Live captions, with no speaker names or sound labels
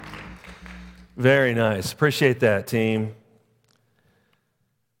Very nice. Appreciate that, team.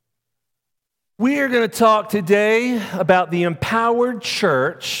 We are going to talk today about the empowered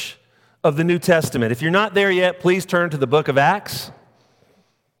church of the New Testament. If you're not there yet, please turn to the book of Acts.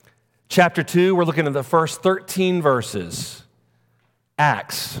 Chapter 2, we're looking at the first 13 verses.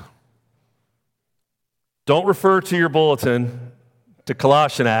 Acts. Don't refer to your bulletin to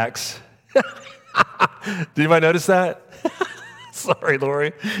Colossian Acts. Did anybody notice that? Sorry,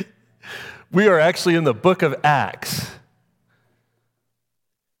 Lori. We are actually in the book of Acts.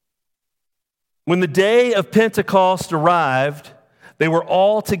 When the day of Pentecost arrived, they were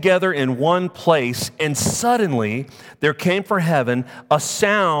all together in one place, and suddenly there came from heaven a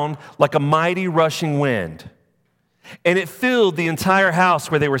sound like a mighty rushing wind, and it filled the entire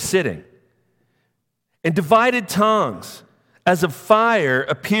house where they were sitting. And divided tongues as of fire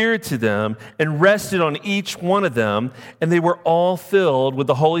appeared to them and rested on each one of them, and they were all filled with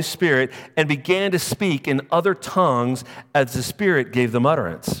the Holy Spirit and began to speak in other tongues as the Spirit gave them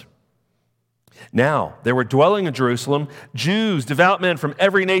utterance. Now, there were dwelling in Jerusalem Jews, devout men from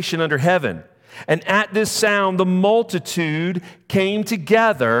every nation under heaven. And at this sound, the multitude came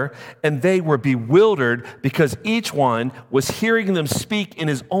together, and they were bewildered because each one was hearing them speak in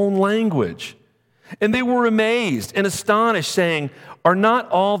his own language. And they were amazed and astonished, saying, "Are not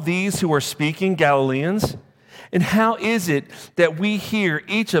all these who are speaking Galileans? And how is it that we hear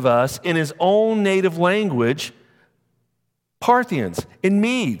each of us in his own native language, Parthians and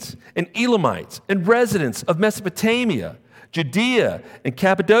Medes and Elamites and residents of Mesopotamia, Judea and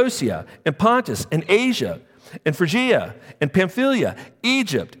Cappadocia and Pontus and Asia and Phrygia and Pamphylia,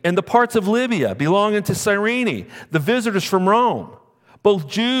 Egypt and the parts of Libya belonging to Cyrene, the visitors from Rome, both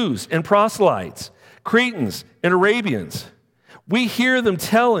Jews and proselytes, Cretans and Arabians. We hear them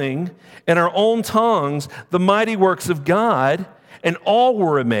telling in our own tongues the mighty works of God, and all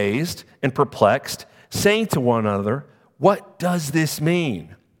were amazed and perplexed, saying to one another, 'What does this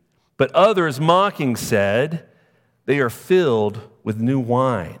mean?' But others mocking said, 'They are filled with new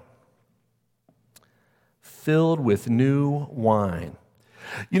wine.'" Filled with new wine.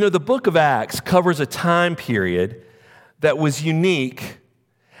 You know, the book of Acts covers a time period that was unique,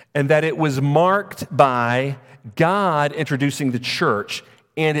 and that it was marked by God introducing the church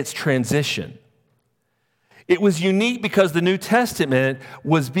and its transition. It was unique because the New Testament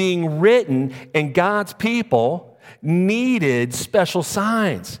was being written, and God's people needed special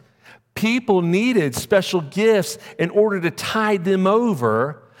signs. People needed special gifts in order to tide them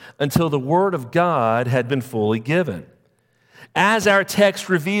over until the Word of God had been fully given. As our text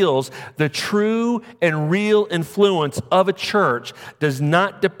reveals, the true and real influence of a church does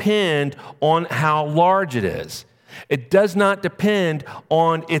not depend on how large it is. It does not depend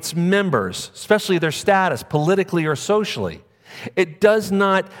on its members, especially their status, politically or socially. It does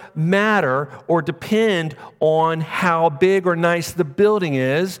not matter or depend on how big or nice the building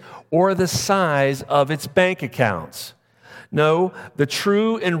is or the size of its bank accounts. No, the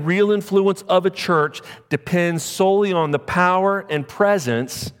true and real influence of a church depends solely on the power and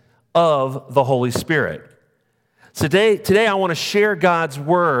presence of the Holy Spirit. Today I want to share God's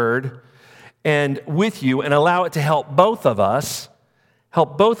word with you and allow it to help both of us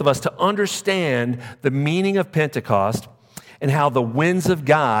to understand the meaning of Pentecost and how the winds of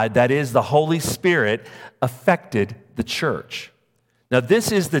God, that is the Holy Spirit, affected the church. Now,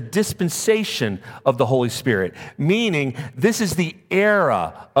 this is the dispensation of the Holy Spirit, meaning this is the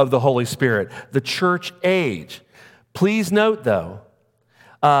era of the Holy Spirit, the church age. Please note, though,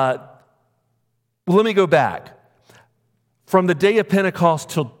 let me go back. From the day of Pentecost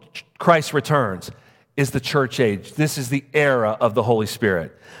till Christ returns is the church age. This is the era of the Holy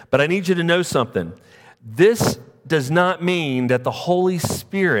Spirit. But I need you to know something. This does not mean that the Holy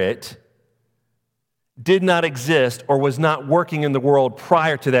Spirit did not exist or was not working in the world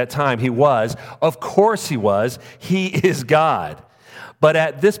prior to that time. He was. Of course he was. He is God. But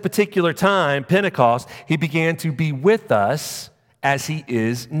at this particular time, Pentecost, he began to be with us as he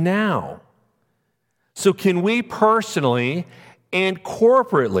is now. So can we personally and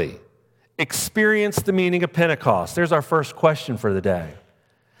corporately experience the meaning of Pentecost? There's our first question for the day.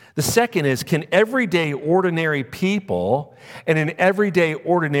 The second is, can everyday ordinary people and an everyday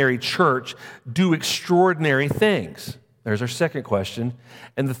ordinary church do extraordinary things? There's our second question.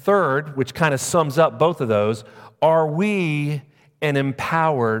 And the third, which kind of sums up both of those, are we an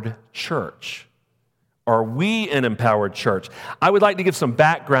empowered church? Are we an empowered church? I would like to give some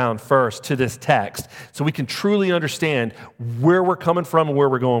background first to this text so we can truly understand where we're coming from and where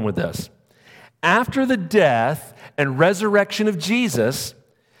we're going with this. After the death and resurrection of Jesus,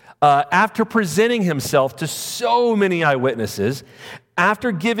 after presenting himself to so many eyewitnesses,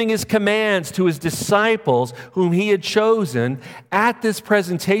 after giving his commands to his disciples whom he had chosen at this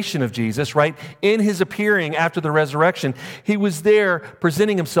presentation of Jesus, right, in his appearing after the resurrection, he was there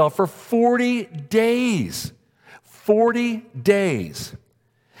presenting himself for 40 days. 40 days.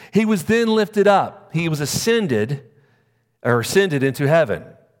 He was then lifted up. He was ascended into heaven.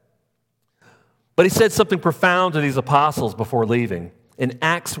 But he said something profound to these apostles before leaving. In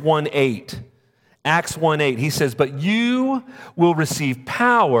Acts 1:8, he says, "But you will receive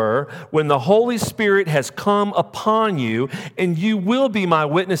power when the Holy Spirit has come upon you, and you will be my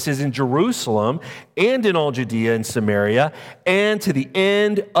witnesses in Jerusalem and in all Judea and Samaria and to the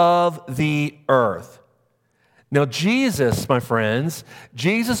end of the earth." Now, Jesus, my friends,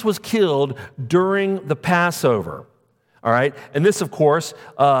 Jesus was killed during the Passover, all right? And this, of course,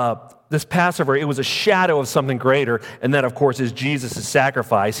 this Passover, it was a shadow of something greater, and that, of course, is Jesus'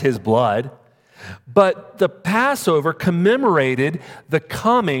 sacrifice, his blood. But the Passover commemorated the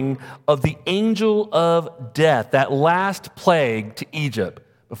coming of the angel of death, that last plague to Egypt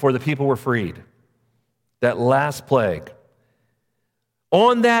before the people were freed. That last plague.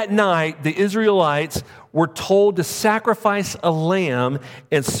 On that night, the Israelites were told to sacrifice a lamb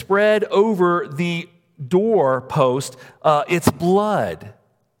and spread over the doorpost its blood.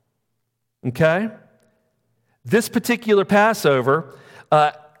 Okay? This particular Passover,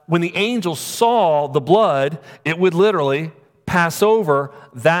 when the angel saw the blood, it would literally pass over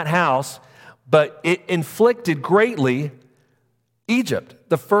that house, but it inflicted greatly Egypt,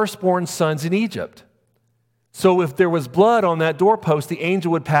 the firstborn sons in Egypt. So if there was blood on that doorpost, the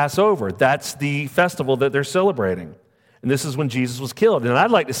angel would pass over. That's the festival that they're celebrating. And this is when Jesus was killed. And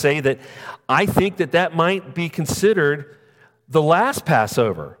I'd like to say that I think that that might be considered the last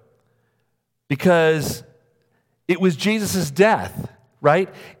Passover because it was Jesus' death, right?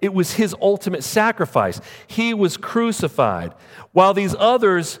 It was his ultimate sacrifice. He was crucified. While these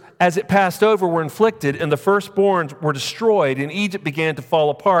others, as it passed over, were inflicted and the firstborns were destroyed and Egypt began to fall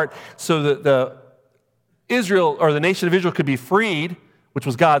apart so that the nation of Israel could be freed, which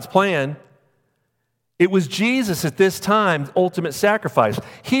was God's plan, it was Jesus at this time, ultimate sacrifice.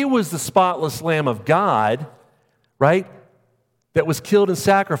 He was the spotless Lamb of God, right, that was killed and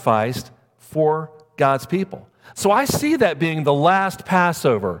sacrificed for God's people. So I see that being the last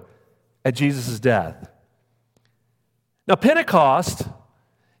Passover at Jesus' death. Now, Pentecost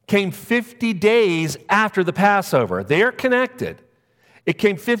came 50 days after the Passover. They are connected. It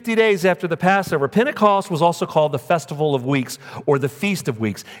came 50 days after the Passover. Pentecost was also called the Festival of Weeks or the Feast of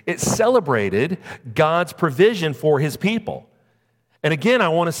Weeks. It celebrated God's provision for his people. And again, I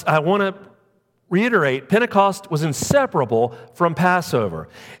want to reiterate, Pentecost was inseparable from Passover.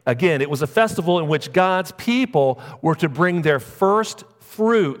 Again, it was a festival in which God's people were to bring their first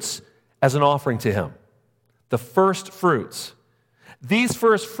fruits as an offering to him. The first fruits. These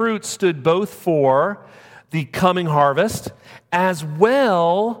first fruits stood both for the coming harvest, as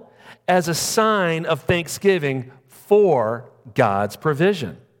well as a sign of thanksgiving for God's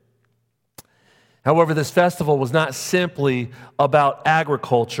provision. However, this festival was not simply about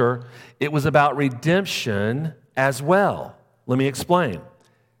agriculture, it was about redemption as well. Let me explain.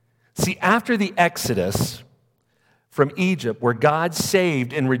 See, after the Exodus from Egypt, where God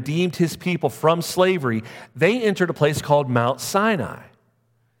saved and redeemed his people from slavery, they entered a place called Mount Sinai.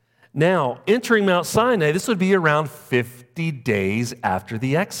 Now, entering Mount Sinai, this would be around 50 days after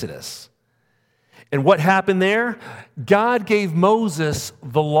the Exodus. And what happened there? God gave Moses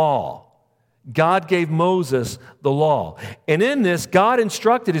the law. God gave Moses the law. And in this, God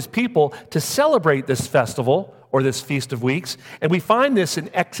instructed his people to celebrate this festival or this Feast of Weeks. And we find this in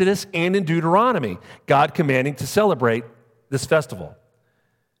Exodus and in Deuteronomy, God commanding to celebrate this festival.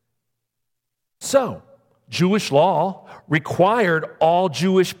 So, Jewish law required all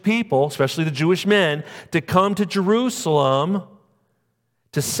Jewish people, especially the Jewish men, to come to Jerusalem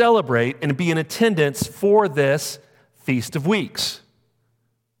to celebrate and be in attendance for this Feast of Weeks.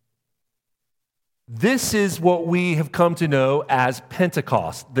 This is what we have come to know as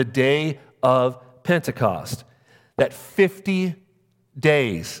Pentecost, the day of Pentecost, that 50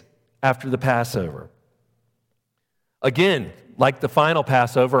 days after the Passover. Again, like the final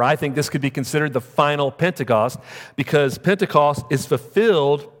Passover, I think this could be considered the final Pentecost because Pentecost is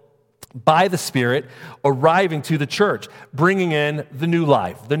fulfilled by the Spirit arriving to the church, bringing in the new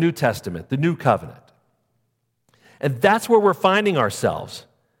life, the New Testament, the new covenant. And that's where we're finding ourselves.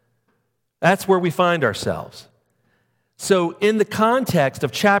 That's where we find ourselves. So in the context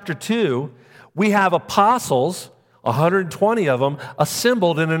of chapter 2, we have apostles, 120 of them,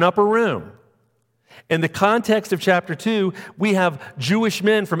 assembled in an upper room. In the context of chapter 2, we have Jewish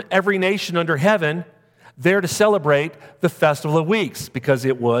men from every nation under heaven there to celebrate the Festival of Weeks because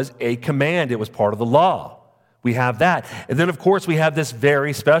it was a command. It was part of the law. We have that. And then, of course, we have this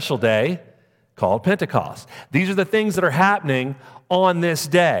very special day called Pentecost. These are the things that are happening on this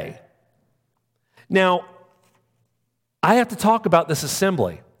day. Now, I have to talk about this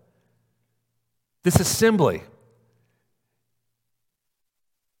assembly. This assembly.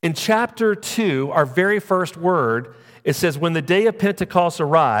 In chapter 2, our very first word, it says, when the day of Pentecost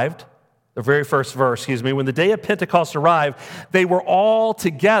arrived, the very first verse, when the day of Pentecost arrived, they were all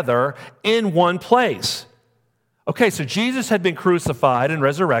together in one place. Okay, so Jesus had been crucified and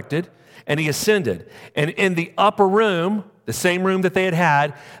resurrected, and he ascended. And in the upper room, the same room that they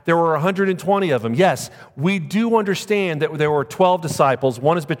had, there were 120 of them. Yes, we do understand that there were 12 disciples.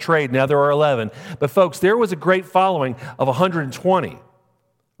 One is betrayed, now there are 11. But folks, there was a great following of 120,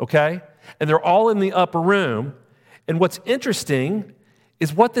 okay? And they're all in the upper room. And what's interesting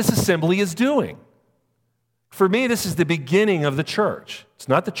is what this assembly is doing. For me, this is the beginning of the church. It's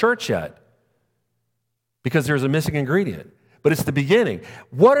not the church yet, because there's a missing ingredient, but it's the beginning.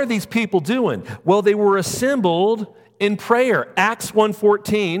 What are these people doing? Well, they were assembled in prayer. Acts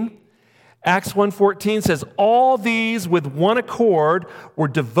 1:14 says, all these with one accord were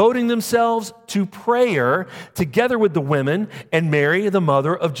devoting themselves to prayer together with the women and Mary, the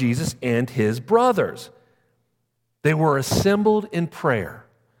mother of Jesus, and his brothers. They were assembled in prayer.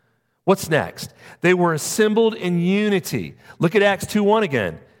 What's next? They were assembled in unity. Look at Acts 2:1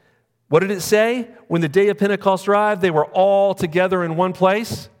 again. What did it say? When the day of Pentecost arrived, they were all together in one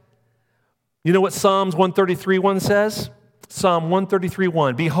place. You know what Psalms 133:1 says? Psalm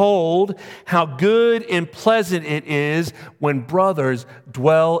 133:1. Behold, how good and pleasant it is when brothers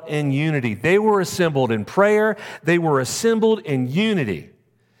dwell in unity. They were assembled in prayer. They were assembled in unity.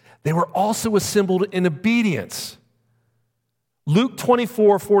 They were also assembled in obedience. Luke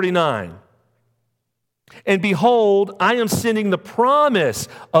 24:49. And behold, I am sending the promise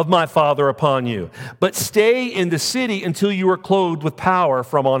of my Father upon you. But stay in the city until you are clothed with power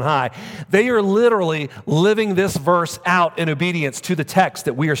from on high. They are literally living this verse out in obedience to the text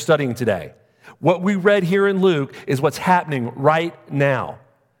that we are studying today. What we read here in Luke is what's happening right now.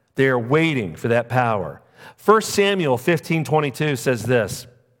 They are waiting for that power. 1 Samuel 15:22 says this.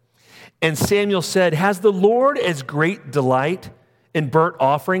 And Samuel said, has the Lord as great delight in burnt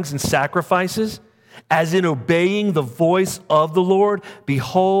offerings and sacrifices as in obeying the voice of the Lord?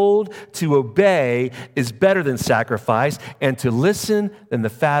 Behold, to obey is better than sacrifice, and to listen than the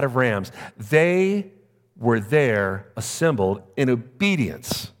fat of rams. They were there assembled in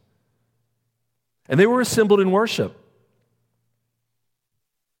obedience. And they were assembled in worship.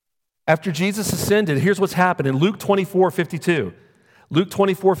 After Jesus ascended, here's what's happened in Luke 24:52. Luke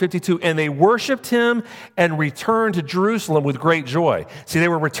 24:52, and they worshiped him and returned to Jerusalem with great joy. See, they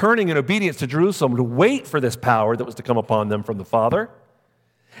were returning in obedience to Jerusalem to wait for this power that was to come upon them from the Father.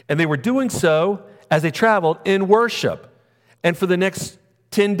 And they were doing so as they traveled in worship. And for the next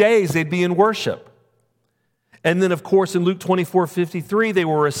 10 days, they'd be in worship. And then, of course, in Luke 24:53, they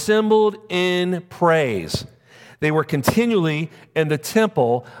were assembled in praise. They were continually in the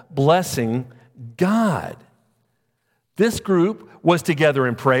temple blessing God. This group was together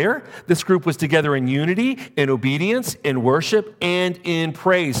in prayer. This group was together in unity, in obedience, in worship, and in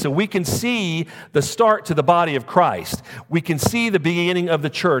praise. So we can see the start to the body of Christ. We can see the beginning of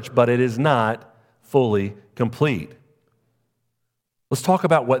the church, but it is not fully complete. Let's talk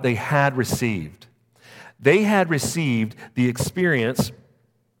about what they had received. They had received the experience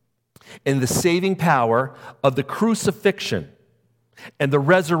and the saving power of the crucifixion and the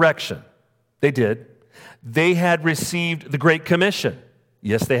resurrection. They did. They had received the Great Commission.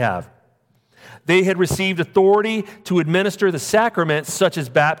 Yes, they have. They had received authority to administer the sacraments such as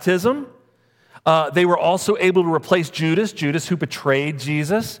baptism. They were also able to replace Judas who betrayed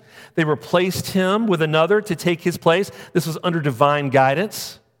Jesus. They replaced him with another to take his place. This was under divine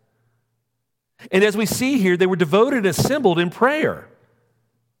guidance. And as we see here, they were devoted and assembled in prayer.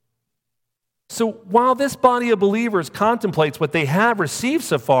 So while this body of believers contemplates what they have received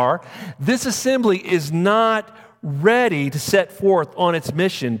so far, this assembly is not ready to set forth on its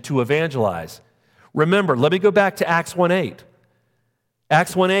mission to evangelize. Remember, let me go back to Acts 1:8.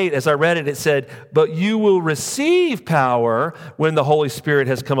 Acts 1:8, as I read it, it said, but you will receive power when the Holy Spirit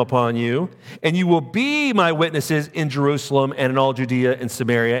has come upon you, and you will be my witnesses in Jerusalem and in all Judea and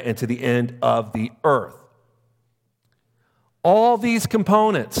Samaria and to the end of the earth. All these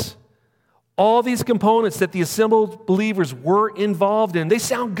components that the assembled believers were involved in, they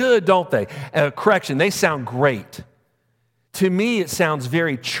sound good, don't they? Correction, they sound great. To me, it sounds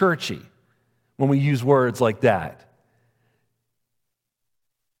very churchy when we use words like that.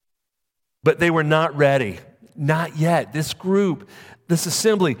 But they were not ready. Not yet. This group, this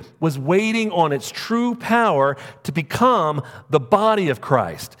assembly, was waiting on its true power to become the body of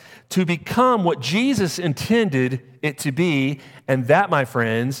Christ, to become what Jesus intended it to be, and that, my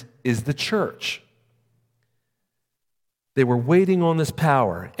friends, is the church. They were waiting on this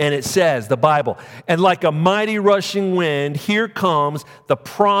power, and it says, the Bible, and like a mighty rushing wind, here comes the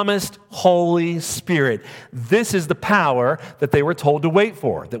promised Holy Spirit. This is the power that they were told to wait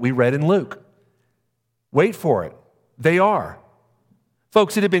for, that we read in Luke. Wait for it. They are.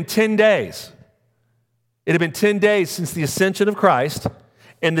 Folks, it had been 10 days. It had been 10 days since the ascension of Christ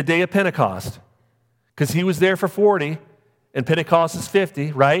and the day of Pentecost, because he was there for 40, and Pentecost is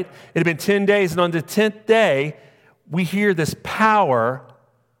 50, right? It had been 10 days, and on the 10th day, we hear this power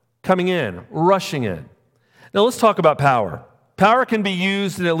coming in, rushing in. Now let's talk about power. Power can be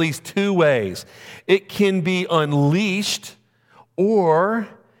used in at least two ways. It can be unleashed or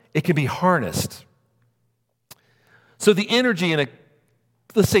it can be harnessed. So the energy in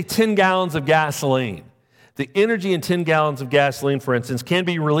let's say 10 gallons of gasoline. The energy in 10 gallons of gasoline, for instance, can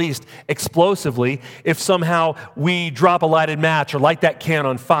be released explosively if somehow we drop a lighted match or light that can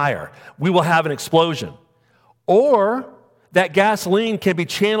on fire. We will have an explosion. Or that gasoline can be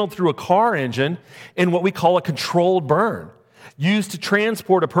channeled through a car engine in what we call a controlled burn, used to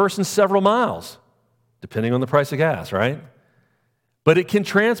transport a person several miles, depending on the price of gas, right? But it can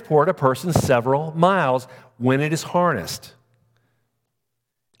transport a person several miles when it is harnessed.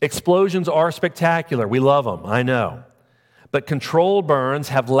 Explosions are spectacular. We love them, I know. But controlled burns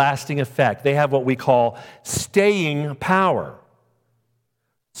have lasting effect. They have what we call staying power.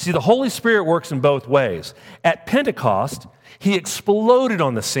 See, the Holy Spirit works in both ways. At Pentecost, he exploded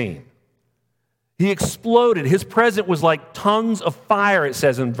on the scene. He exploded. His presence was like tongues of fire, it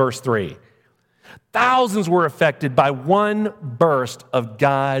says in verse 3. Thousands were affected by one burst of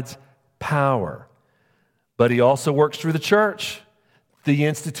God's power. But he also works through the church, the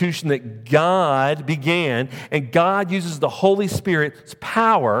institution that God began, and God uses the Holy Spirit's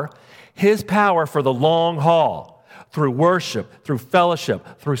power, his power for the long haul. Through worship, through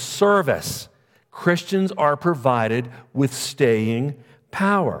fellowship, through service, Christians are provided with staying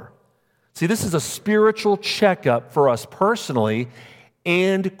power. See, this is a spiritual checkup for us personally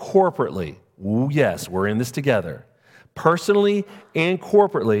and corporately. Ooh, yes, we're in this together. Personally and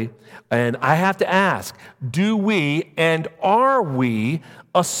corporately. And I have to ask, do we and are we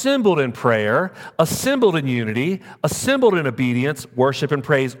assembled in prayer, assembled in unity, assembled in obedience, worship, and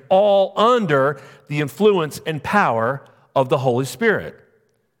praise, all under the influence and power of the Holy Spirit?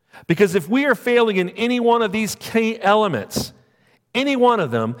 Because if we are failing in any one of these key elements, any one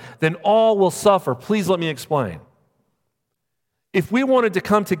of them, then all will suffer. Please let me explain. If we wanted to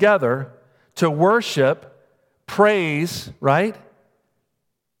come together to worship, praise, right?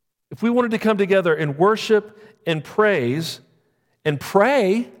 If we wanted to come together and worship and praise and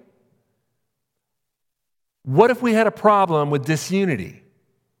pray, what if we had a problem with disunity?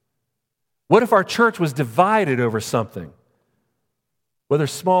 What if our church was divided over something, whether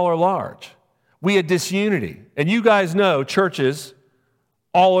small or large? We had disunity. And you guys know churches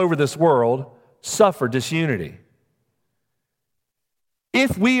all over this world suffer disunity.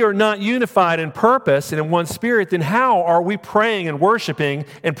 If we are not unified in purpose and in one spirit, then how are we praying and worshiping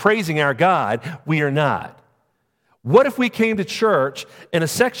and praising our God? We are not. What if we came to church and a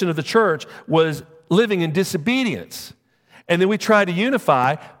section of the church was living in disobedience and then we tried to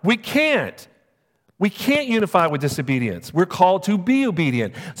unify? We can't. We can't unify with disobedience. We're called to be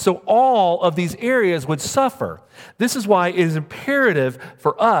obedient. So all of these areas would suffer. This is why it is imperative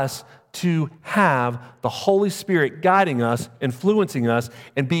for us to have the Holy Spirit guiding us, influencing us,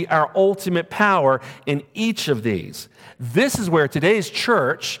 and be our ultimate power in each of these. This is where today's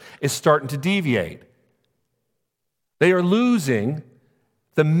church is starting to deviate. They are losing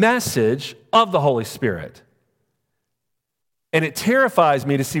the message of the Holy Spirit. And it terrifies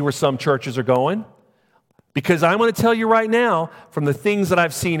me to see where some churches are going, because I'm going to tell you right now, from the things that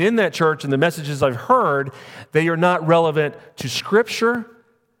I've seen in that church and the messages I've heard, they are not relevant to Scripture.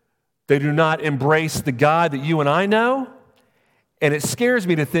 They do not embrace the God that you and I know. And it scares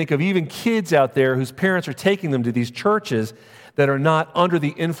me to think of even kids out there whose parents are taking them to these churches that are not under the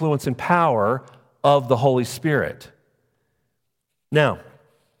influence and power of the Holy Spirit. Now,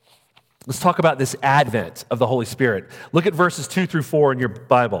 let's talk about this advent of the Holy Spirit. Look at verses 2 through 4 in your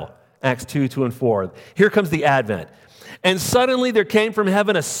Bible, Acts 2, 2 and 4. Here comes the advent. And suddenly there came from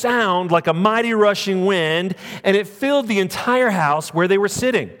heaven a sound like a mighty rushing wind, and it filled the entire house where they were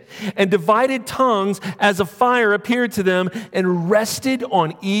sitting. And divided tongues as of fire appeared to them and rested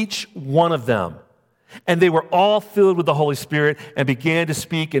on each one of them. And they were all filled with the Holy Spirit and began to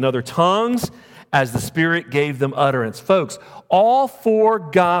speak in other tongues as the Spirit gave them utterance. Folks, all four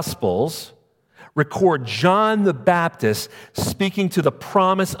Gospels record John the Baptist speaking to the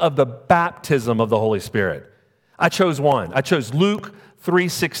promise of the baptism of the Holy Spirit. I chose one. I chose Luke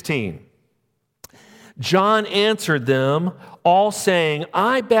 3:16. John answered them, all saying,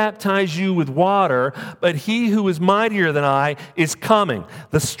 I baptize you with water, but he who is mightier than I is coming,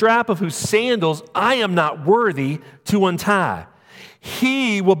 the strap of whose sandals I am not worthy to untie.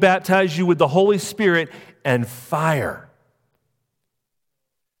 He will baptize you with the Holy Spirit and fire.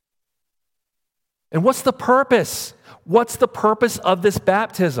 And what's the purpose? What's the purpose of this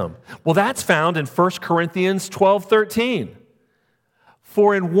baptism? Well, that's found in 1 Corinthians 12:13.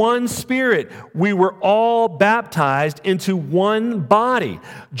 For in one Spirit we were all baptized into one body.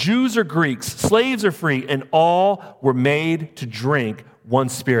 Jews or Greeks, slaves or free, and all were made to drink one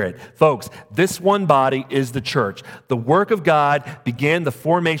Spirit. Folks, this one body is the church. The work of God began the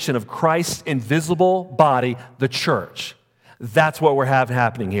formation of Christ's invisible body, the church. That's what we're having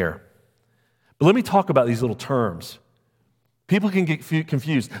happening here. But let me talk about these little terms. People can get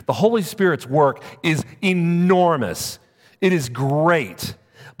confused. The Holy Spirit's work is enormous. It is great.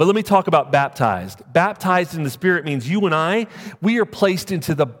 But let me talk about baptized. Baptized in the Spirit means you and I, we are placed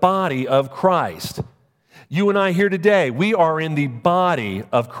into the body of Christ. You and I here today, we are in the body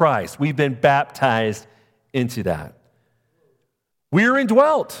of Christ. We've been baptized into that. We are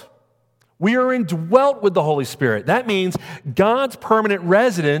indwelt. We are indwelt with the Holy Spirit. That means God's permanent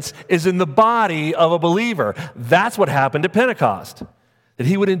residence is in the body of a believer. That's what happened at Pentecost, that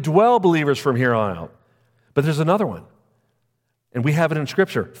he would indwell believers from here on out. But there's another one. And we have it in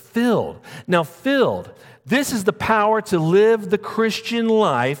Scripture, filled. Now, filled, this is the power to live the Christian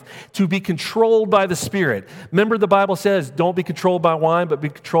life, to be controlled by the Spirit. Remember, the Bible says, don't be controlled by wine, but be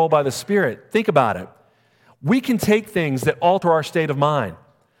controlled by the Spirit. Think about it. We can take things that alter our state of mind,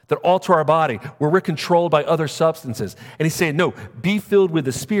 that alter our body, where we're controlled by other substances. And he's saying, no, be filled with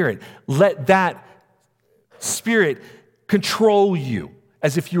the Spirit. Let that Spirit control you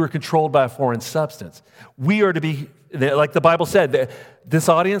as if you were controlled by a foreign substance. We are to be, like the Bible said, this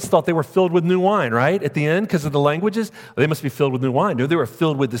audience thought they were filled with new wine, right? At the end, because of the languages, they must be filled with new wine. No, they were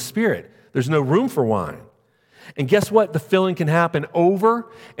filled with the Spirit. There's no room for wine. And guess what? The filling can happen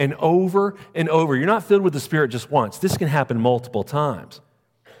over and over and over. You're not filled with the Spirit just once. This can happen multiple times.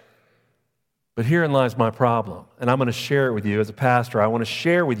 But herein lies my problem, and I'm going to share it with you as a pastor. I want to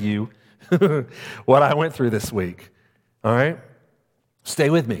share with you what I went through this week, all right? Stay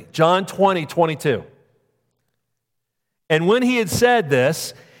with me. John 20:22. And when he had said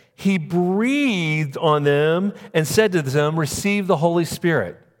this, he breathed on them and said to them, receive the Holy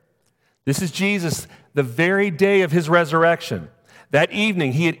Spirit. This is Jesus, the very day of his resurrection. That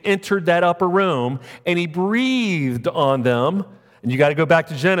evening, he had entered that upper room, and he breathed on them. And you got to go back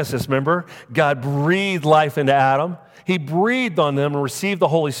to Genesis, remember? God breathed life into Adam. He breathed on them and received the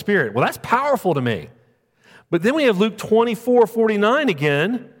Holy Spirit. Well, that's powerful to me. But then we have Luke 24:49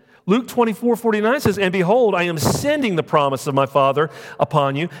 again. Luke 24:49 says, and behold, I am sending the promise of my Father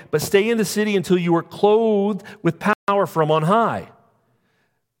upon you, but stay in the city until you are clothed with power from on high.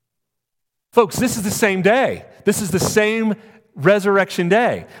 Folks, this is the same day. This is the same resurrection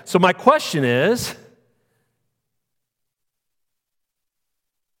day. So my question is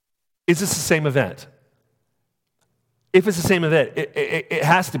this the same event? If it's the same event, it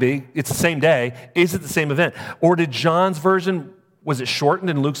has to be. It's the same day. Is it the same event? Or did John's version, was it shortened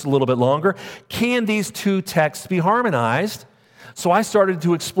and Luke's a little bit longer? Can these two texts be harmonized? So I started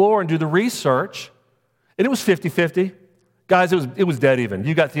to explore and do the research, and it was 50-50. Guys, it was dead even.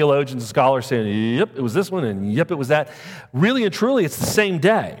 You got theologians and scholars saying, yep, it was this one, and yep, it was that. Really and truly, it's the same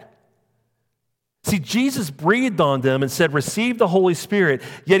day. See, Jesus breathed on them and said, receive the Holy Spirit,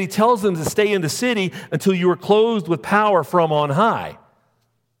 yet he tells them to stay in the city until you are clothed with power from on high.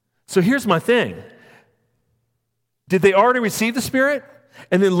 So here's my thing. Did they already receive the Spirit?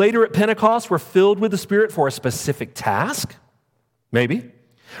 And then later at Pentecost were filled with the Spirit for a specific task? Maybe.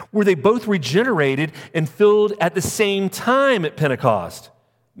 Were they both regenerated and filled at the same time at Pentecost?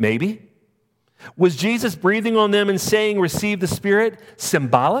 Maybe. Was Jesus breathing on them and saying, receive the Spirit,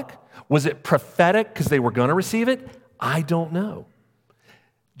 symbolic? Was it prophetic because they were going to receive it? I don't know.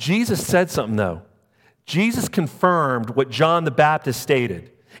 Jesus said something, though. Jesus confirmed what John the Baptist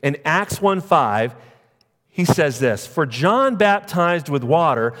stated. In Acts 1:5, he says this, for John baptized with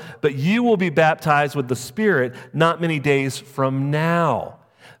water, but you will be baptized with the Spirit not many days from now.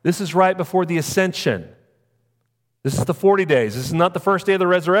 This is right before the ascension. This is the 40 days. This is not the first day of the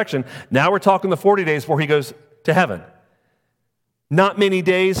resurrection. Now we're talking the 40 days before he goes to heaven. Not many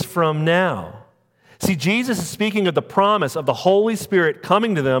days from now. See, Jesus is speaking of the promise of the Holy Spirit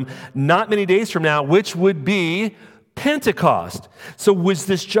coming to them not many days from now, which would be Pentecost. So was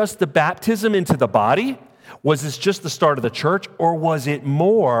this just the baptism into the body? Was this just the start of the church? Or was it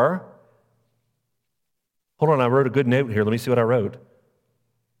more? Hold on, I wrote a good note here. Let me see what I wrote.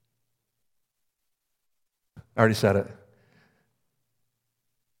 I already said it.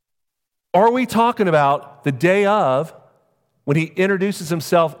 Are we talking about the day of, when he introduces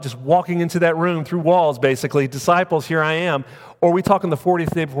himself, just walking into that room through walls, basically, disciples, here I am, or are we talking the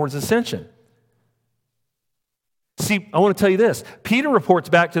 40th day before his ascension? See, I want to tell you this. Peter reports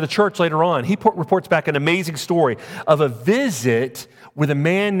back to the church later on. He reports back an amazing story of a visit with a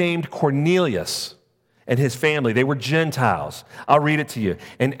man named Cornelius and his family. They were Gentiles. I'll read it to you.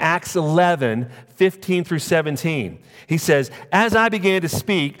 In Acts 11, 15 through 17, he says, "As I began to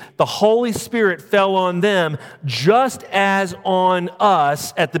speak, the Holy Spirit fell on them just as on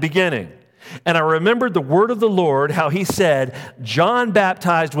us at the beginning. And I remembered the word of the Lord, how he said, 'John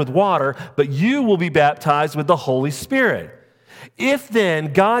baptized with water, but you will be baptized with the Holy Spirit.' If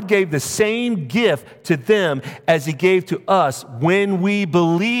then God gave the same gift to them as he gave to us when we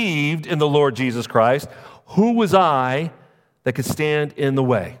believed in the Lord Jesus Christ, who was I that could stand in the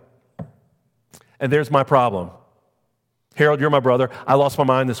way?" And there's my problem. Harold, you're my brother. I lost my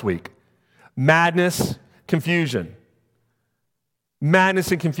mind this week. Madness, confusion.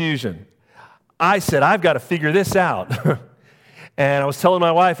 Madness and confusion. I said, I've got to figure this out. And I was telling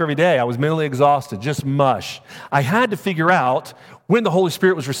my wife every day, I was mentally exhausted, just mush. I had to figure out when the Holy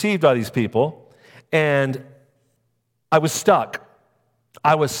Spirit was received by these people, and I was stuck.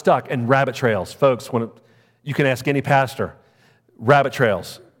 I was stuck in rabbit trails. Folks, you can ask any pastor, rabbit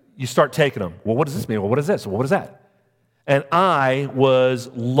trails. You start taking them. Well, what does this mean? Well, what is this? Well, what is that? And I was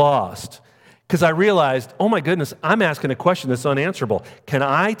lost. Because I realized, oh my goodness, I'm asking a question that's unanswerable. Can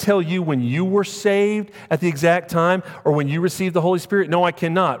I tell you when you were saved at the exact time or when you received the Holy Spirit? No, I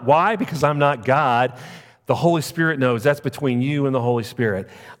cannot. Why? Because I'm not God. The Holy Spirit knows. That's between you and the Holy Spirit.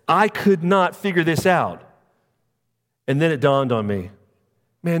 I could not figure this out. And then it dawned on me,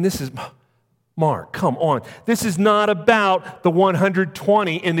 man, Mark, come on. This is not about the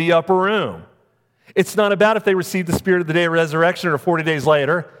 120 in the upper room. It's not about if they received the Spirit of the day of resurrection or 40 days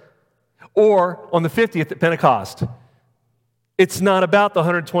later, or on the 50th at Pentecost. It's not about the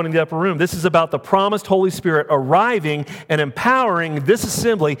 120 in the upper room. This is about the promised Holy Spirit arriving and empowering this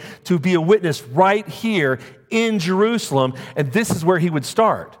assembly to be a witness right here in Jerusalem, and this is where he would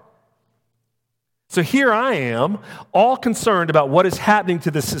start. So here I am, all concerned about what is happening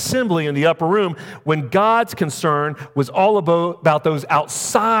to this assembly in the upper room, when God's concern was all about those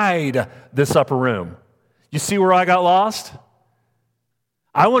outside this upper room. You see where I got lost?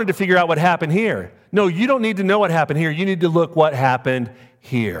 I wanted to figure out what happened here. No, you don't need to know what happened here. You need to look what happened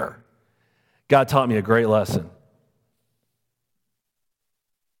here. God taught me a great lesson.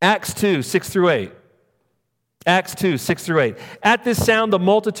 Acts 2, 6 through 8. Acts 2, 6 through 8. At this sound, the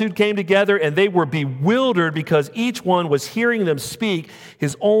multitude came together, and they were bewildered because each one was hearing them speak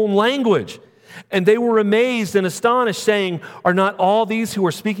his own language. And they were amazed and astonished, saying, "Are not all these who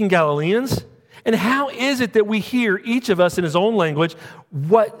are speaking Galileans? And how is it that we hear each of us in his own language?"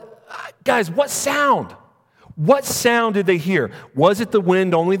 What sound? What sound did they hear? Was it the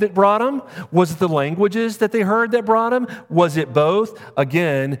wind only that brought them? Was it the languages that they heard that brought them? Was it both?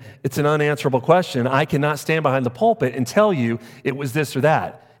 Again, it's an unanswerable question. I cannot stand behind the pulpit and tell you it was this or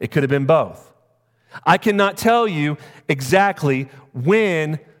that. It could have been both. I cannot tell you exactly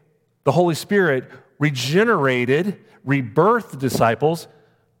when the Holy Spirit rebirthed the disciples.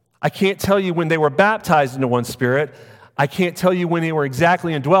 I can't tell you when they were baptized into one Spirit. I can't tell you when they were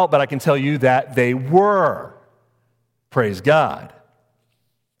exactly indwelt, but I can tell you that they were. Praise God.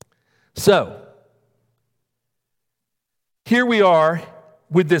 So, here we are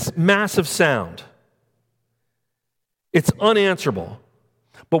with this massive sound. It's unanswerable.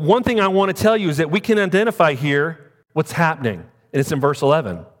 But one thing I want to tell you is that we can identify here what's happening, and it's in verse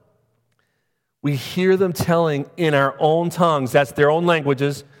 11. We hear them telling in our own tongues. That's their own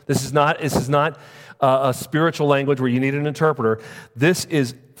languages. This is not a spiritual language where you need an interpreter. This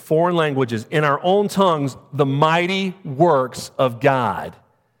is foreign languages. In our own tongues, the mighty works of God.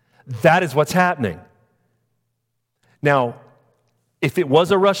 That is what's happening. Now, if it was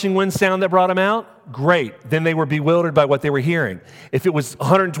a rushing wind sound that brought them out, great. Then they were bewildered by what they were hearing. If it was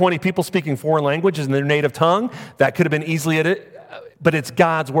 120 people speaking foreign languages in their native tongue, that could have been easily it. But it's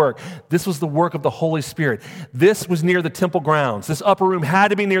God's work. This was the work of the Holy Spirit. This was near the temple grounds. This upper room had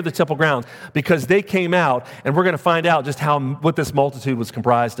to be near the temple grounds because they came out, and we're going to find out just what this multitude was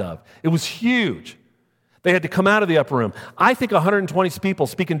comprised of. It was huge. They had to come out of the upper room. I think 120 people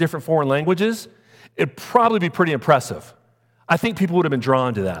speaking different foreign languages it'd probably be pretty impressive. I think people would have been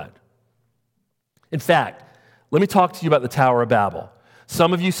drawn to that. In fact, let me talk to you about the Tower of Babel.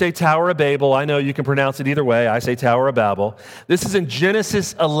 Some of you say Tower of Babel. I know you can pronounce it either way. I say Tower of Babel. This is in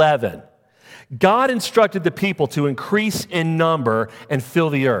Genesis 11. God instructed the people to increase in number and fill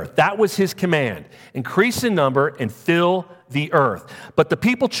the earth. That was his command. Increase in number and fill the earth. But the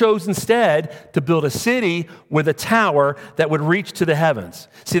people chose instead to build a city with a tower that would reach to the heavens.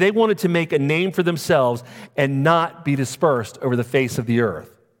 See, they wanted to make a name for themselves and not be dispersed over the face of the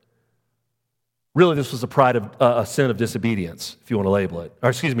earth. Really, this was a sin of disobedience, if you want to label it.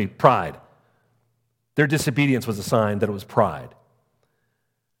 Or pride. Their disobedience was a sign that it was pride.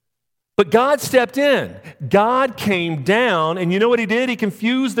 But God stepped in. God came down, and you know what he did? He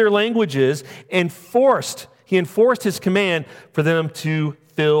confused their languages and he enforced his command for them to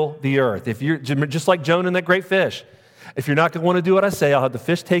fill the earth. If you're just like Jonah and that great fish, if you're not going to want to do what I say, I'll have the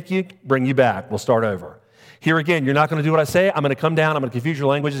fish take you, bring you back. We'll start over. Here again, you're not going to do what I say. I'm going to come down. I'm going to confuse your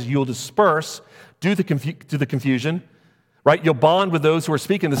languages. You'll disperse due to the confusion, right? You'll bond with those who are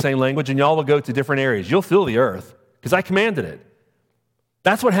speaking the same language, and y'all will go to different areas. You'll fill the earth because I commanded it.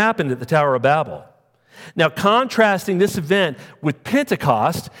 That's what happened at the Tower of Babel. Now, contrasting this event with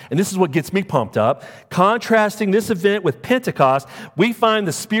Pentecost, and this is what gets me pumped up, contrasting this event with Pentecost, we find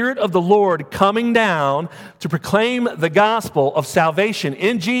the Spirit of the Lord coming down to proclaim the gospel of salvation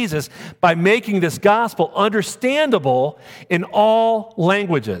in Jesus by making this gospel understandable in all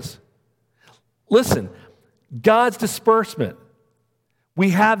languages. Listen, God's disbursement,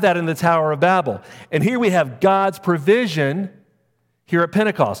 we have that in the Tower of Babel. And here we have God's provision here at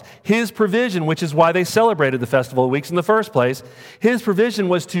Pentecost. His provision, which is why they celebrated the Festival of Weeks in the first place, his provision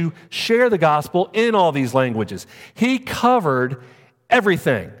was to share the gospel in all these languages. He covered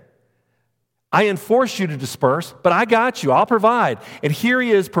everything. I enforce you to disperse, but I got you. I'll provide. And here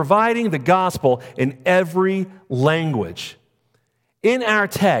he is providing the gospel in every language. In our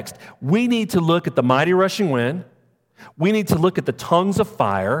text, we need to look at the mighty rushing wind. We need to look at the tongues of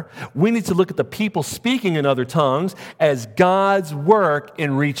fire. We need to look at the people speaking in other tongues as God's work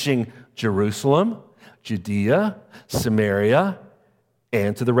in reaching Jerusalem, Judea, Samaria,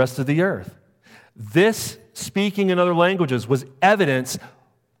 and to the rest of the earth. This speaking in other languages was evidence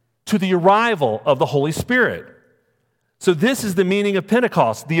to the arrival of the Holy Spirit. So this is the meaning of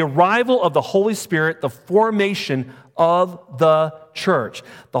Pentecost, the arrival of the Holy Spirit, the formation of the church.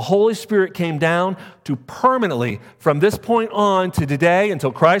 The Holy Spirit came down to permanently, from this point on to today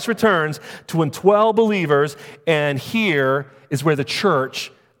until Christ returns, to indwell believers, and here is where the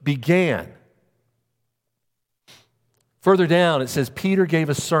church began. Further down, it says Peter gave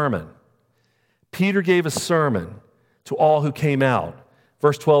a sermon. Peter gave a sermon to all who came out.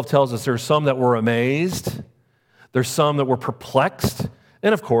 Verse 12 tells us there are some that were amazed, there's some that were perplexed,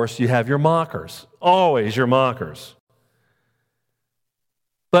 and of course you have your mockers, always your mockers.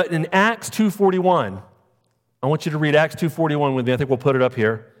 But in Acts 2:41, I want you to read Acts 2:41 with me. I think we'll put it up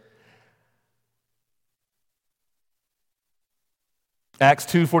here. Acts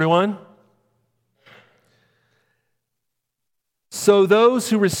 2:41. So those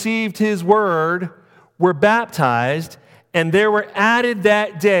who received his word were baptized, and there were added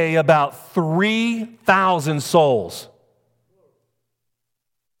that day about 3,000 souls.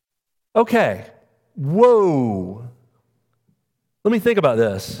 Okay, whoa. Let me think about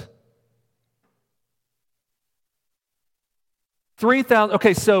this. 3,000,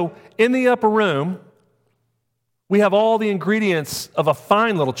 okay, so in the upper room, we have all the ingredients of a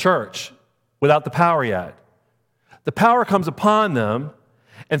fine little church without the power yet. The power comes upon them,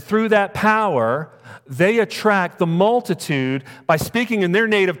 and through that power, they attract the multitude by speaking in their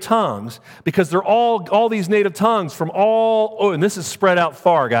native tongues, because they're all these native tongues from and this is spread out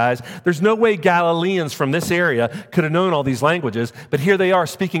far, guys. There's no way Galileans from this area could have known all these languages, but here they are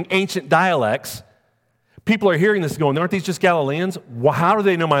speaking ancient dialects. People are hearing this going, aren't these just Galileans? Well, how do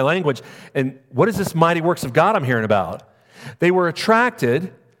they know my language? And what is this mighty works of God I'm hearing about? They were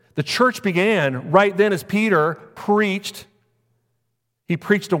attracted. The church began right then as Peter preached. He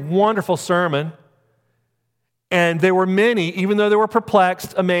preached a wonderful sermon. And there were many, even though they were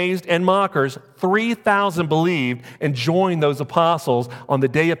perplexed, amazed, and mockers, 3,000 believed and joined those apostles on the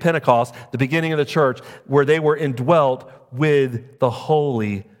day of Pentecost, the beginning of the church, where they were indwelt with the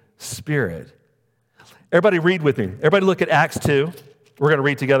Holy Spirit. Everybody read with me. Everybody look at Acts 2. We're going to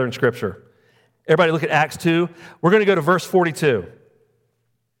read together in Scripture. Everybody look at Acts 2. We're going to go to verse 42.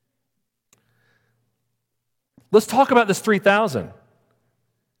 Let's talk about this 3,000.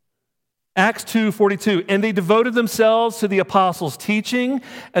 Acts 2:42, and they devoted themselves to the apostles' teaching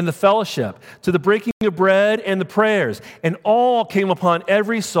and the fellowship, to the breaking of bread and the prayers. And all came upon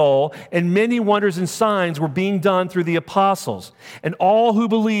every soul, and many wonders and signs were being done through the apostles. And all who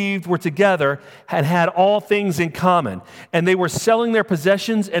believed were together and had all things in common. And they were selling their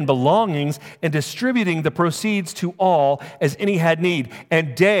possessions and belongings and distributing the proceeds to all as any had need.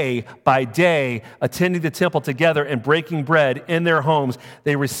 And day by day, attending the temple together and breaking bread in their homes,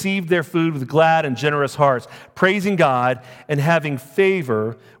 they received their food with glad and generous hearts, praising God and having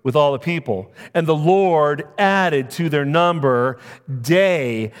favor with all the people. And the Lord added to their number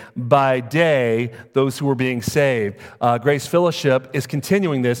day by day those who were being saved. Grace Fellowship is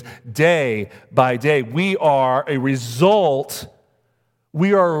continuing this day by day. We are a result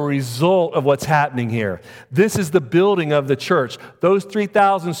of what's happening here. This is the building of the church. Those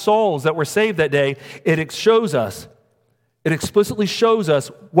 3,000 souls that were saved that day, it explicitly shows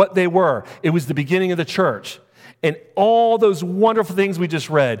us what they were. It was the beginning of the church. And all those wonderful things we just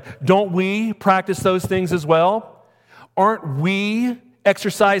read, don't we practice those things as well? Aren't we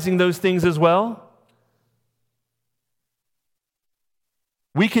exercising those things as well?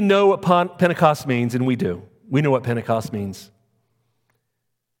 We can know what Pentecost means, and we do. We know what Pentecost means.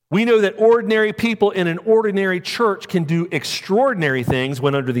 We know that ordinary people in an ordinary church can do extraordinary things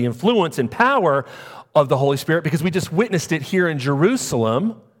when under the influence and power of the Holy Spirit, because we just witnessed it here in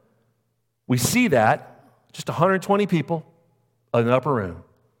Jerusalem. We see that, just 120 people in an upper room.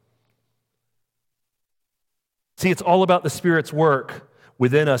 See, it's all about the Spirit's work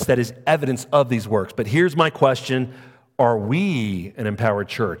within us that is evidence of these works. But here's my question. Are we an empowered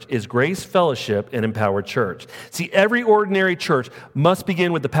church? Is Grace Fellowship an empowered church? See, every ordinary church must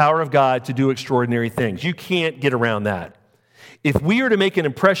begin with the power of God to do extraordinary things. You can't get around that. If we are to make an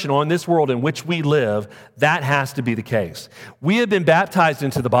impression on this world in which we live, that has to be the case. We have been baptized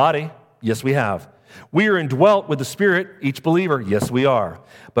into the body. Yes, we have. We are indwelt with the Spirit, each believer. Yes, we are.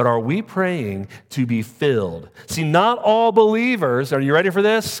 But are we praying to be filled? See, not all believers, are you ready for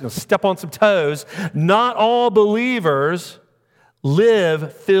this? I'm going to step on some toes. Not all believers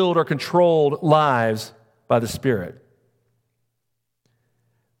live filled or controlled lives by the Spirit.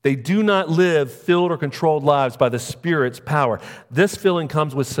 They do not live filled or controlled lives by the Spirit's power. This filling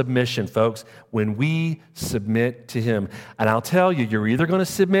comes with submission, folks, when we submit to Him. And I'll tell you, you're either going to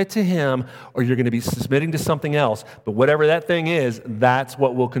submit to Him or you're going to be submitting to something else. But whatever that thing is, that's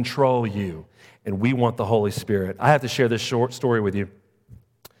what will control you. And we want the Holy Spirit. I have to share this short story with you.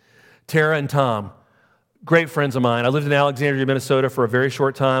 Tara and Tom, great friends of mine. I lived in Alexandria, Minnesota for a very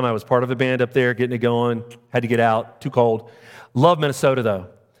short time. I was part of a band up there, getting it going. Had to get out, too cold. Love Minnesota, though.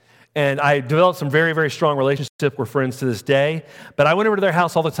 And I developed some very, very strong relationships. We're friends to this day. But I went over to their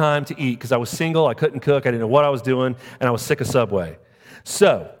house all the time to eat because I was single, I couldn't cook, I didn't know what I was doing, and I was sick of Subway.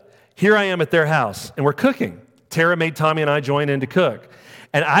 So here I am at their house, and we're cooking. Tara made Tommy and I join in to cook.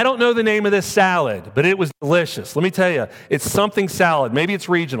 And I don't know the name of this salad, but it was delicious. Let me tell you, it's something salad. Maybe it's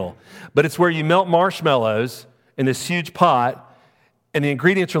regional, but it's where you melt marshmallows in this huge pot, and the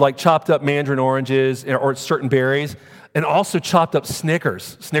ingredients are like chopped up mandarin oranges or certain berries, and also chopped up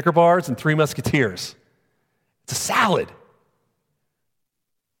Snicker bars, and Three Musketeers. It's a salad.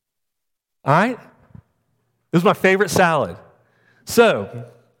 All right? This is my favorite salad.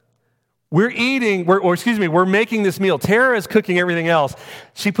 So, we're making this meal. Tara is cooking everything else.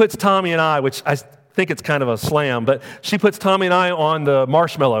 She puts Tommy and I, which I think it's kind of a slam, but she puts Tommy and I on the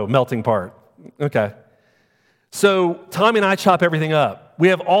marshmallow melting part. Okay. So, Tommy and I chop everything up. We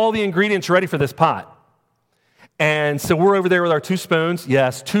have all the ingredients ready for this pot. And so we're over there with our 2 spoons.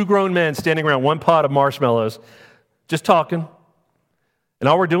 Yes, 2 grown men standing around one pot of marshmallows, just talking. And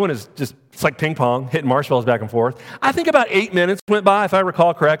all we're doing is it's like ping pong, hitting marshmallows back and forth. I think about 8 minutes went by, if I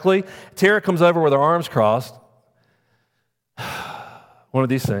recall correctly. Tara comes over with her arms crossed, one of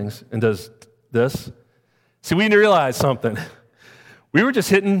these things, and does this. See, we didn't realize something. We were just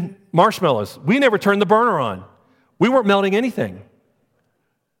hitting marshmallows. We never turned the burner on. We weren't melting anything.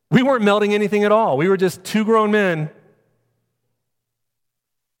 We weren't melting anything at all. We were just 2 grown men.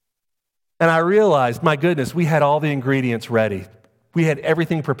 And I realized, my goodness, we had all the ingredients ready. We had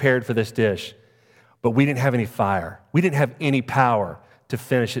everything prepared for this dish, but we didn't have any fire. We didn't have any power to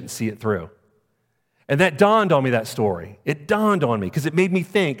finish it and see it through. And that dawned on me, that story. It dawned on me because it made me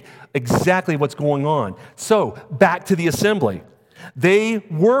think exactly what's going on. So back to the assembly. They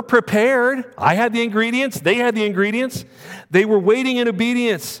were prepared. I had the ingredients. They had the ingredients. They were waiting in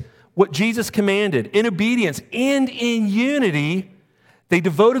obedience, what Jesus commanded. In obedience and in unity, they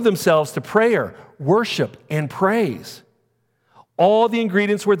devoted themselves to prayer, worship, and praise. All the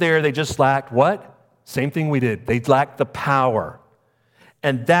ingredients were there. They just lacked what? Same thing we did. They lacked the power.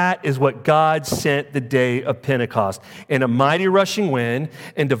 And that is what God sent the day of Pentecost. In a mighty rushing wind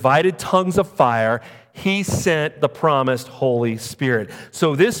and divided tongues of fire, he sent the promised Holy Spirit.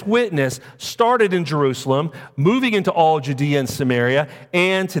 So this witness started in Jerusalem, moving into all Judea and Samaria,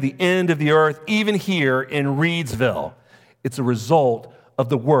 and to the end of the earth, even here in Reedsville. It's a result of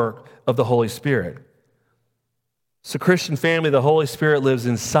the work of the Holy Spirit. So, Christian family, the Holy Spirit lives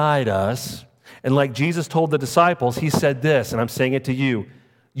inside us. And like Jesus told the disciples, he said this, and I'm saying it to you,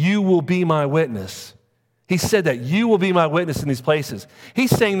 you will be my witness. He said that you will be my witness in these places. He's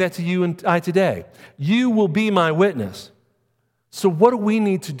saying that to you and I today. You will be my witness. So what do we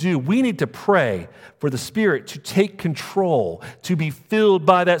need to do? We need to pray for the Spirit to take control, to be filled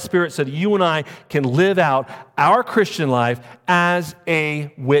by that Spirit so that you and I can live out our Christian life as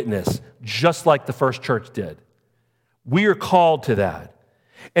a witness, just like the first church did. We are called to that.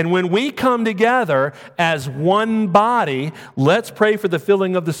 And when we come together as one body, let's pray for the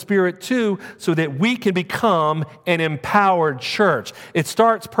filling of the Spirit too, so that we can become an empowered church. It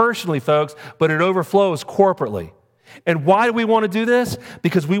starts personally, folks, but it overflows corporately. And why do we want to do this?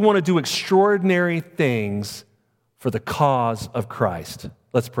 Because we want to do extraordinary things for the cause of Christ.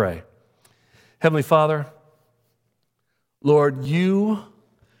 Let's pray. Heavenly Father, Lord, you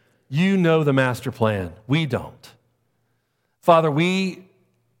know the master plan. We don't. Father, we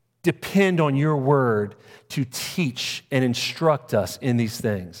depend on your word to teach and instruct us in these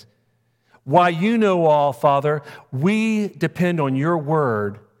things. Why you know all, Father, we depend on your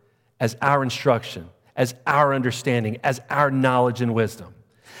word as our instruction, as our understanding, as our knowledge and wisdom.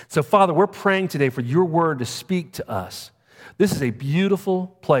 So, Father, we're praying today for your word to speak to us. This is a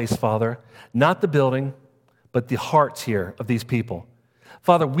beautiful place, Father, not the building, but the hearts here of these people.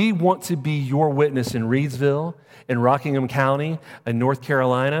 Father, we want to be your witness in Reedsville, in Rockingham County, in North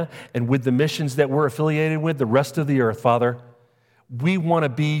Carolina, and with the missions that we're affiliated with, the rest of the earth, Father. We want to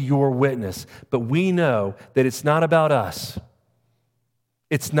be your witness, but we know that it's not about us.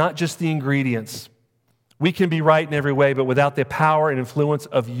 It's not just the ingredients. We can be right in every way, but without the power and influence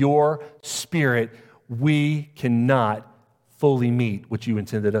of your Spirit, we cannot fully meet what you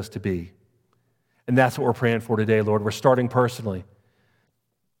intended us to be. And that's what we're praying for today, Lord. We're starting personally.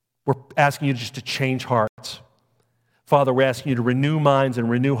 We're asking you just to change hearts. Father, we're asking you to renew minds and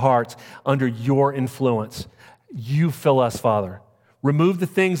renew hearts under your influence. You fill us, Father. Remove the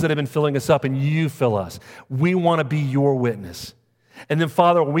things that have been filling us up and you fill us. We want to be your witness. And then,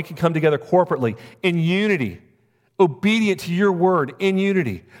 Father, when we can come together corporately in unity, obedient to your word in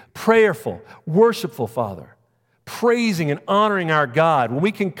unity, prayerful, worshipful, Father, praising and honoring our God, when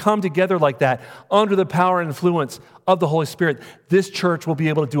we can come together like that under the power and influence of the Holy Spirit, this church will be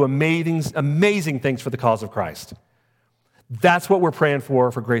able to do amazing things for the cause of Christ. That's what we're praying for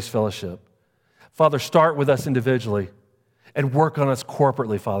Grace Fellowship. Father, start with us individually and work on us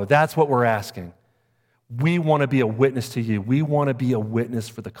corporately, Father. That's what we're asking. We want to be a witness to you. We want to be a witness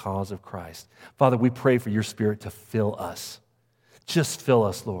for the cause of Christ. Father, we pray for your Spirit to fill us. Just fill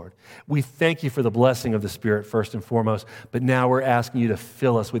us, Lord. We thank you for the blessing of the Spirit first and foremost, but now we're asking you to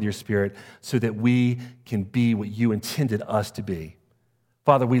fill us with your Spirit so that we can be what you intended us to be.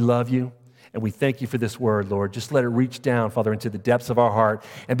 Father, we love you, and we thank you for this word, Lord. Just let it reach down, Father, into the depths of our heart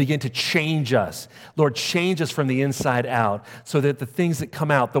and begin to change us. Lord, change us from the inside out so that the things that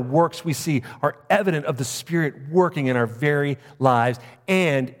come out, the works we see, are evident of the Spirit working in our very lives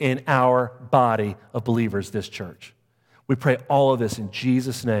and in our body of believers, this church. We pray all of this in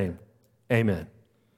Jesus' name. Amen.